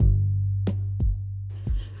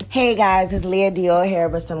Hey guys, it's Dior here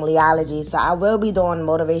with some Leeology. So I will be doing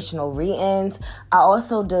motivational readings. I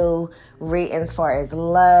also do readings for as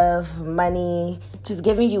love, money, just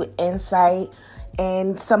giving you insight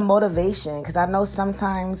and some motivation. Because I know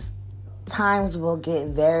sometimes times will get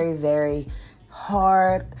very, very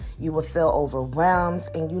hard. You will feel overwhelmed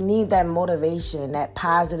and you need that motivation, that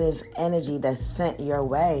positive energy that's sent your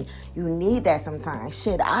way. You need that sometimes.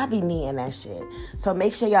 Shit, I be needing that shit. So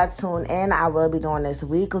make sure y'all tune in. I will be doing this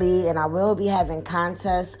weekly and I will be having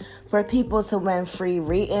contests for people to win free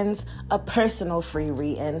readings, a personal free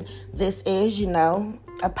reading. This is,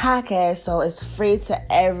 a podcast, so it's free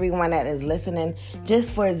to everyone that is listening,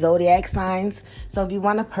 just for zodiac signs. So if you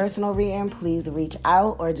want a personal reading, please reach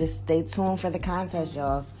out or just stay tuned for the contest,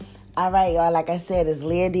 y'all. All right, y'all, like I said, it's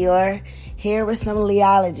Leah Dior here with some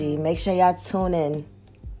Leeology. Make sure y'all tune in.